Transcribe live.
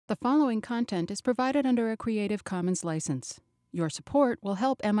The following content is provided under a Creative Commons license. Your support will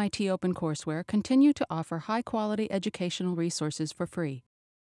help MIT OpenCourseware continue to offer high-quality educational resources for free.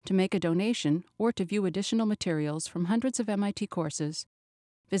 To make a donation or to view additional materials from hundreds of MIT courses,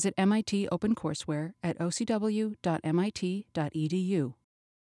 visit MIT OpenCourseware at ocw.mit.edu.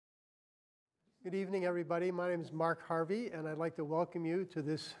 Good evening, everybody. My name is Mark Harvey, and I'd like to welcome you to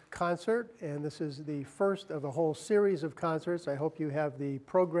this concert. And this is the first of a whole series of concerts. I hope you have the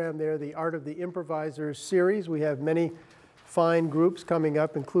program there, the Art of the Improvisers series. We have many fine groups coming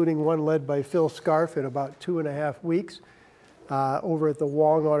up, including one led by Phil Scarf in about 2.5 weeks over at the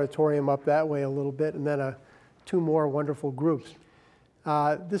Wong Auditorium up that way a little bit, and then two more wonderful groups.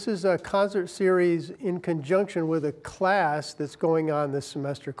 This is a concert series in conjunction with a class that's going on this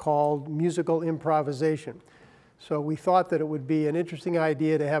semester called Musical Improvisation. So we thought that it would be an interesting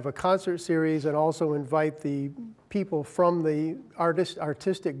idea to have a concert series and also invite the people from the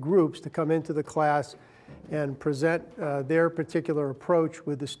artistic groups to come into the class and present their particular approach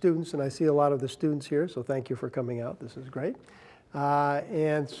with the students. And I see a lot of the students here, so thank you for coming out. This is great.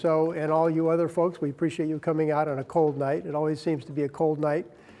 And all you other folks, we appreciate you coming out on a cold night. It always seems to be a cold night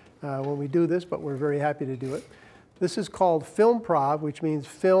when we do this, but we're very happy to do it. This is called FiLmprov, which means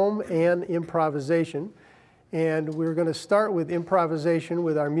film and improvisation. And we're going to start with improvisation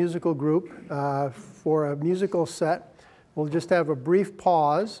with our musical group for a musical set. We'll just have a brief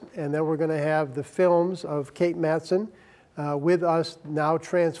pause, and then we're going to have the films of Kate Matson with us now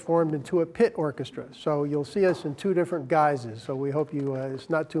transformed into a pit orchestra. So you'll see us in two different guises. So we hope you, it's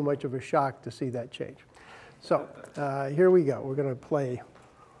not too much of a shock to see that change. So here we go. We're going to play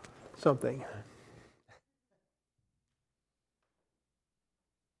something.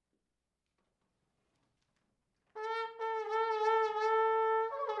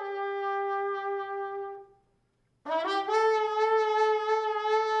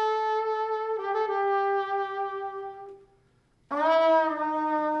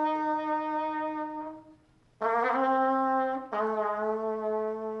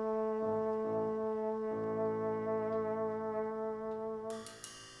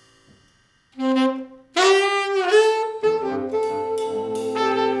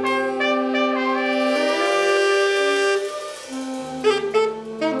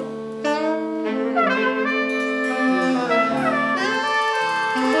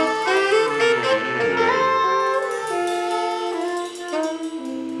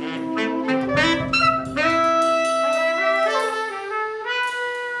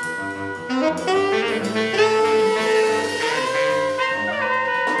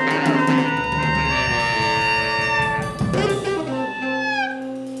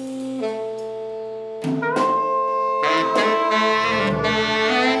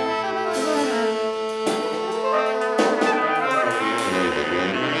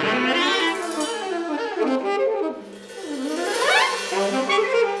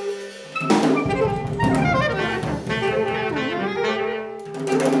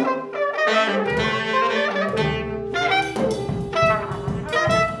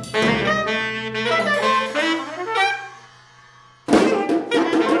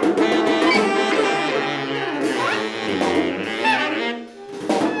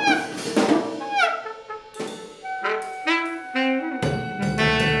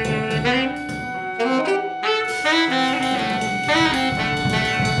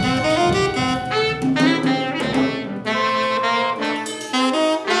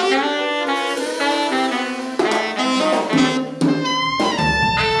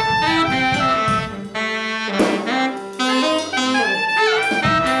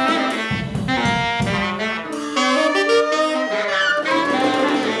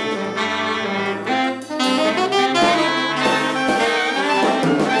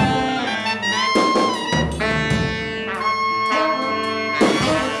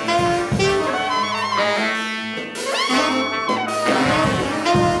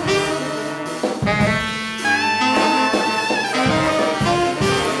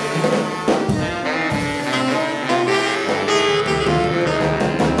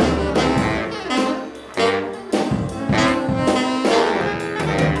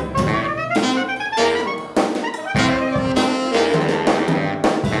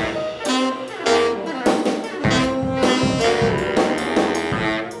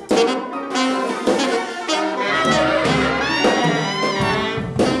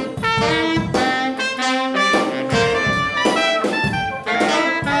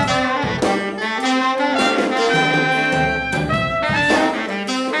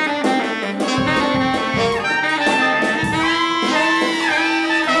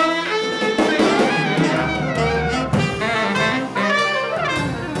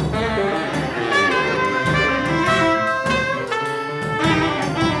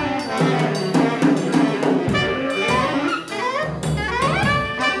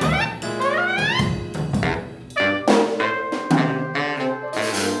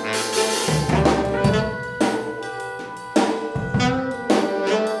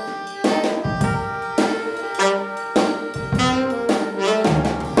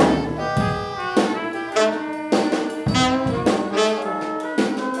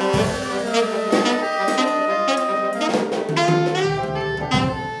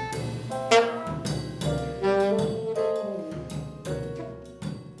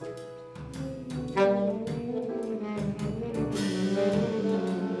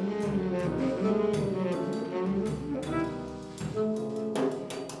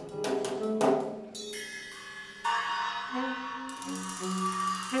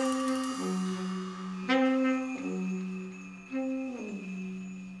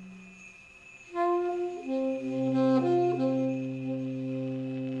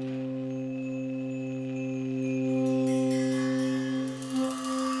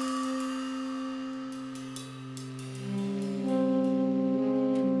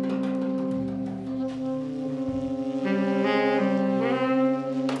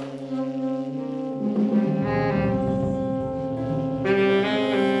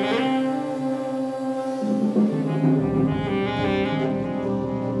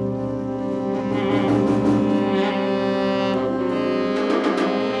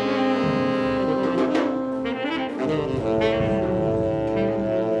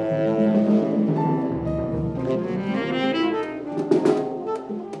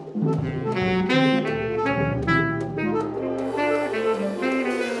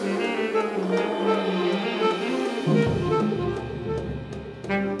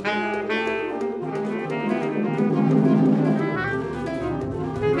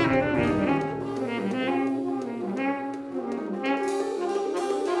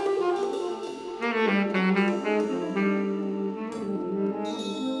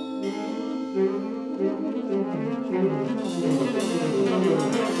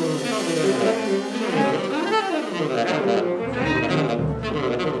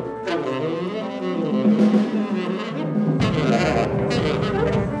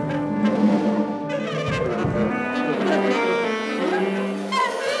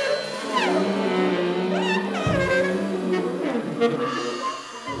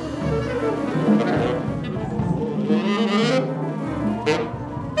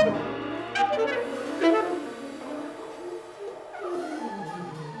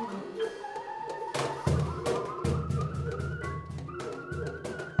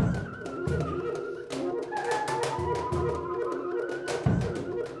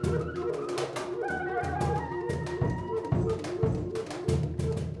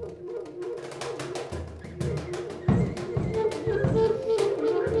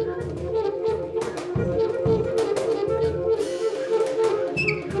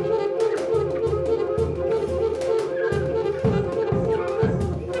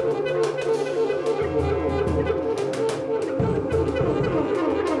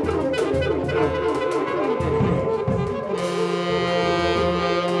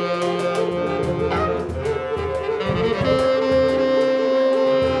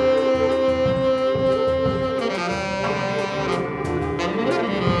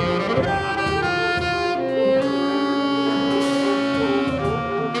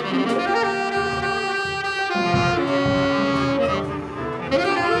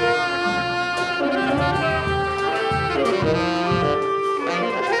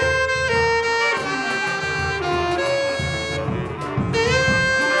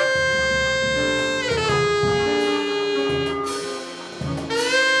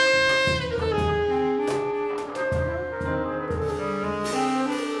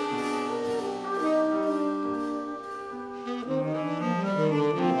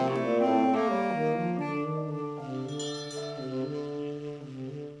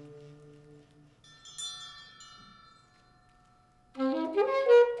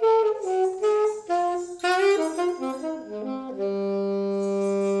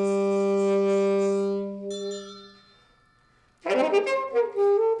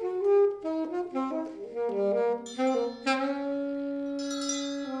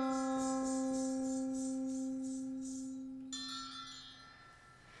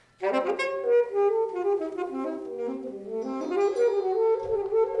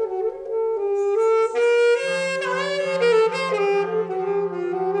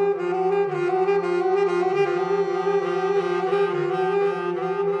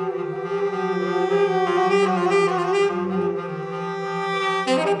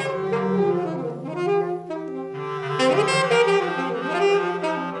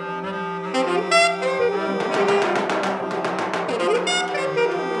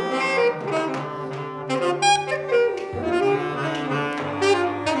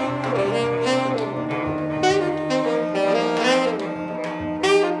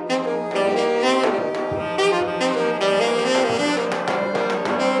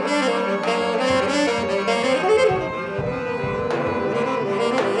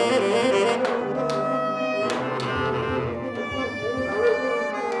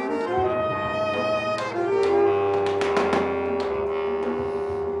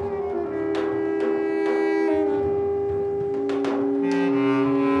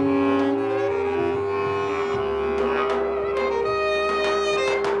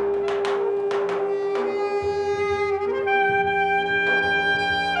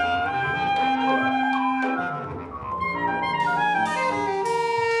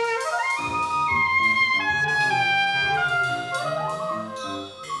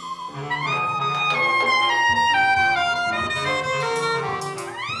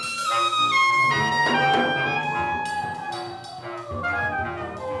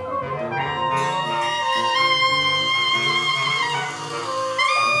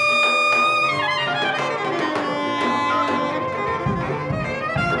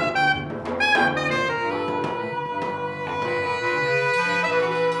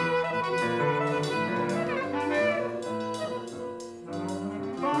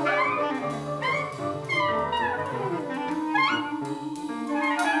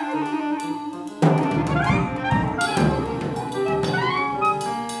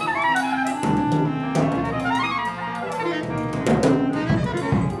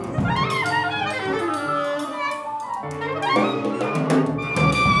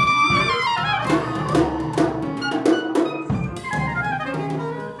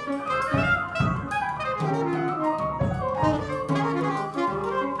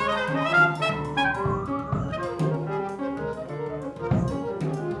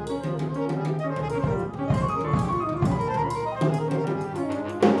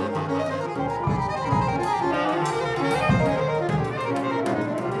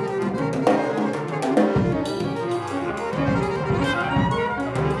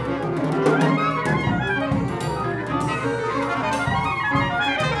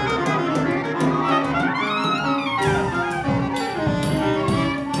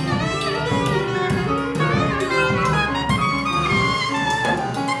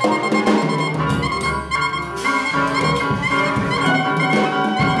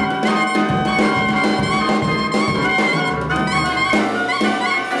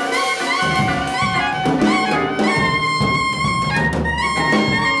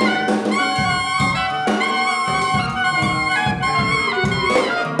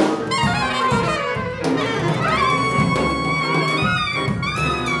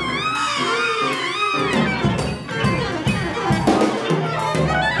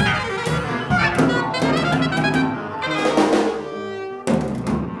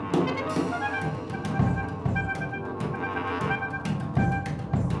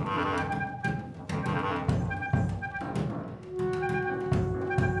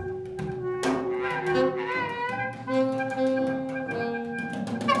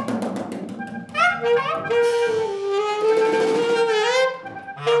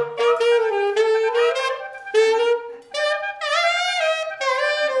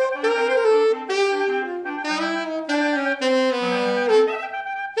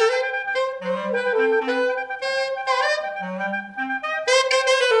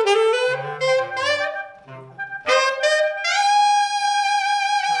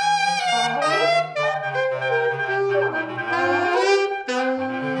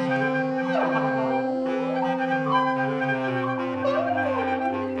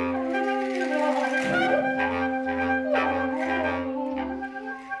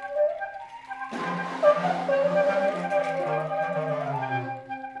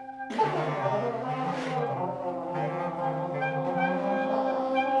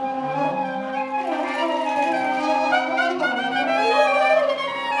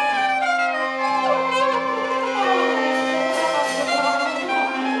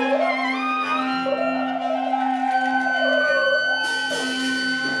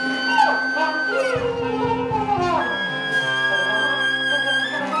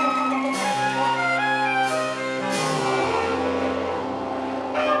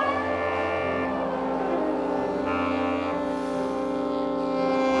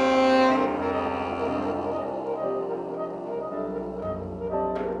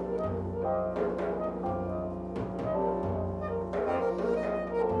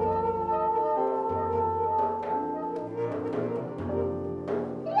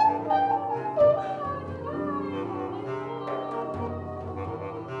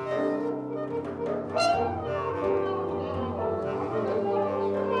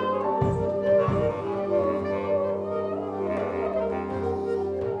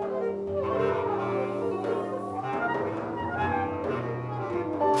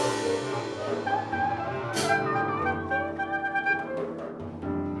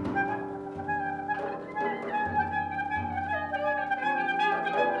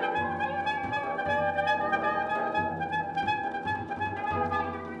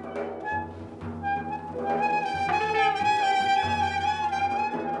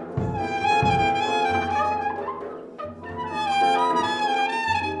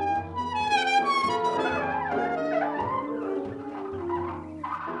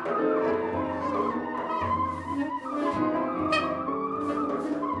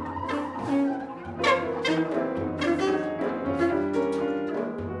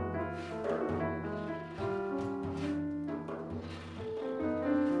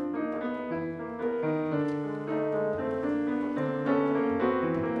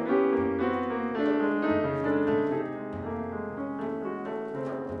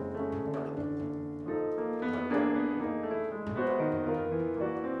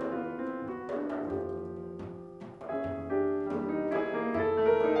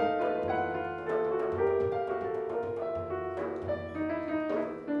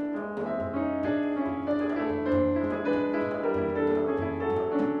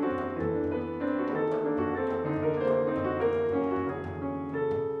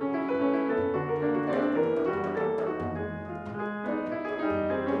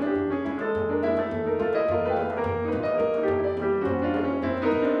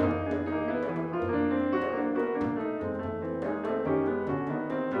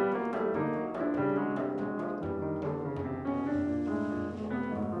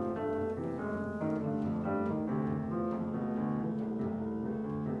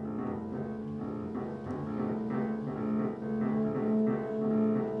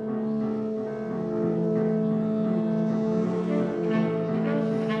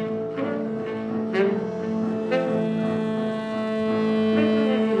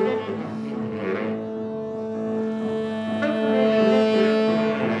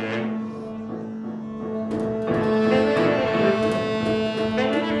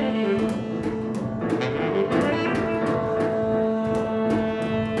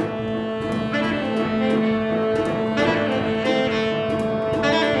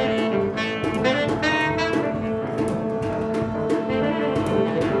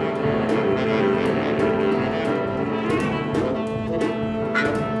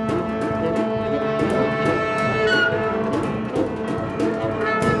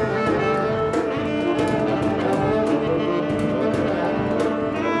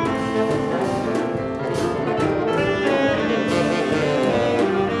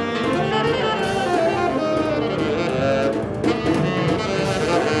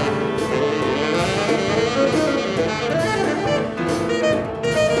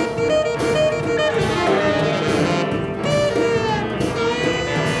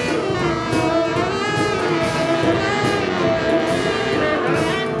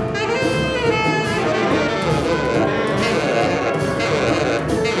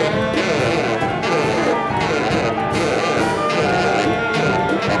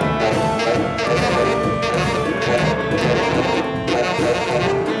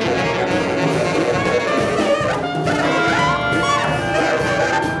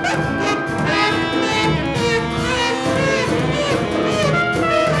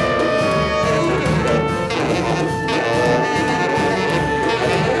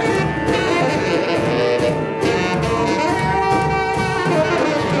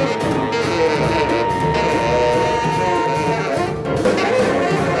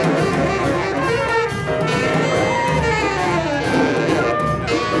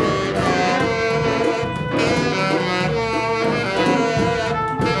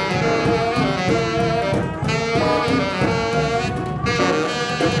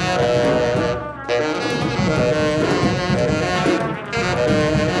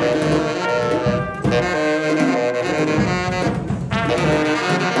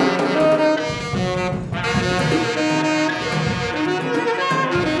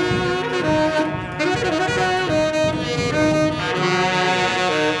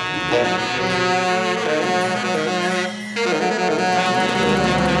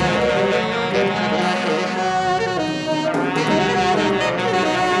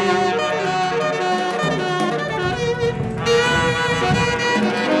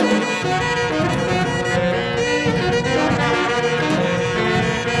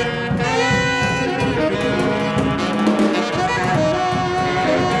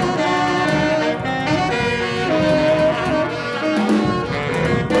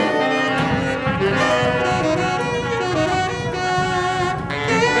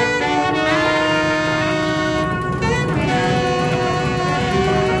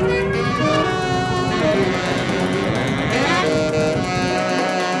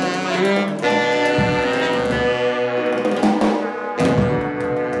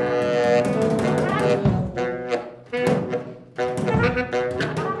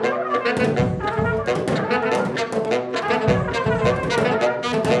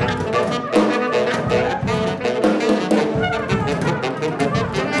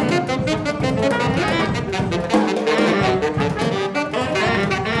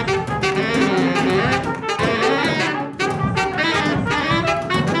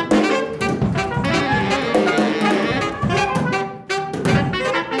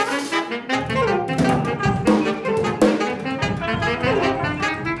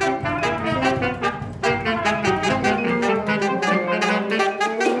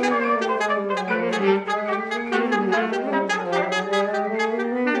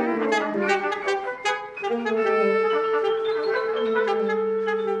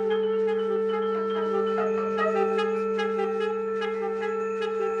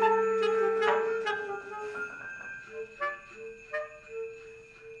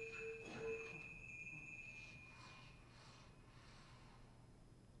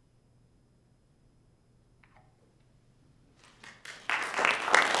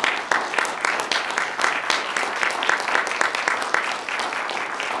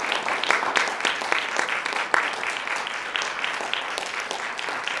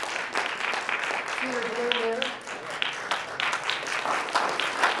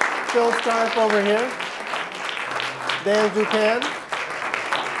 Phil Stark over here. Dan Zupan.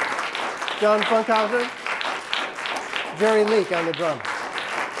 John Funkhauser. Jerry Leak on the drums.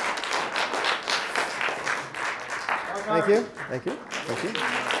 Thank you. Thank you. Thank you.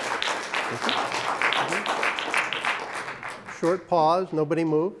 Thank you. Short pause. Nobody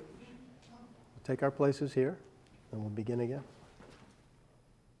move. We'll take our places here, and we'll begin again.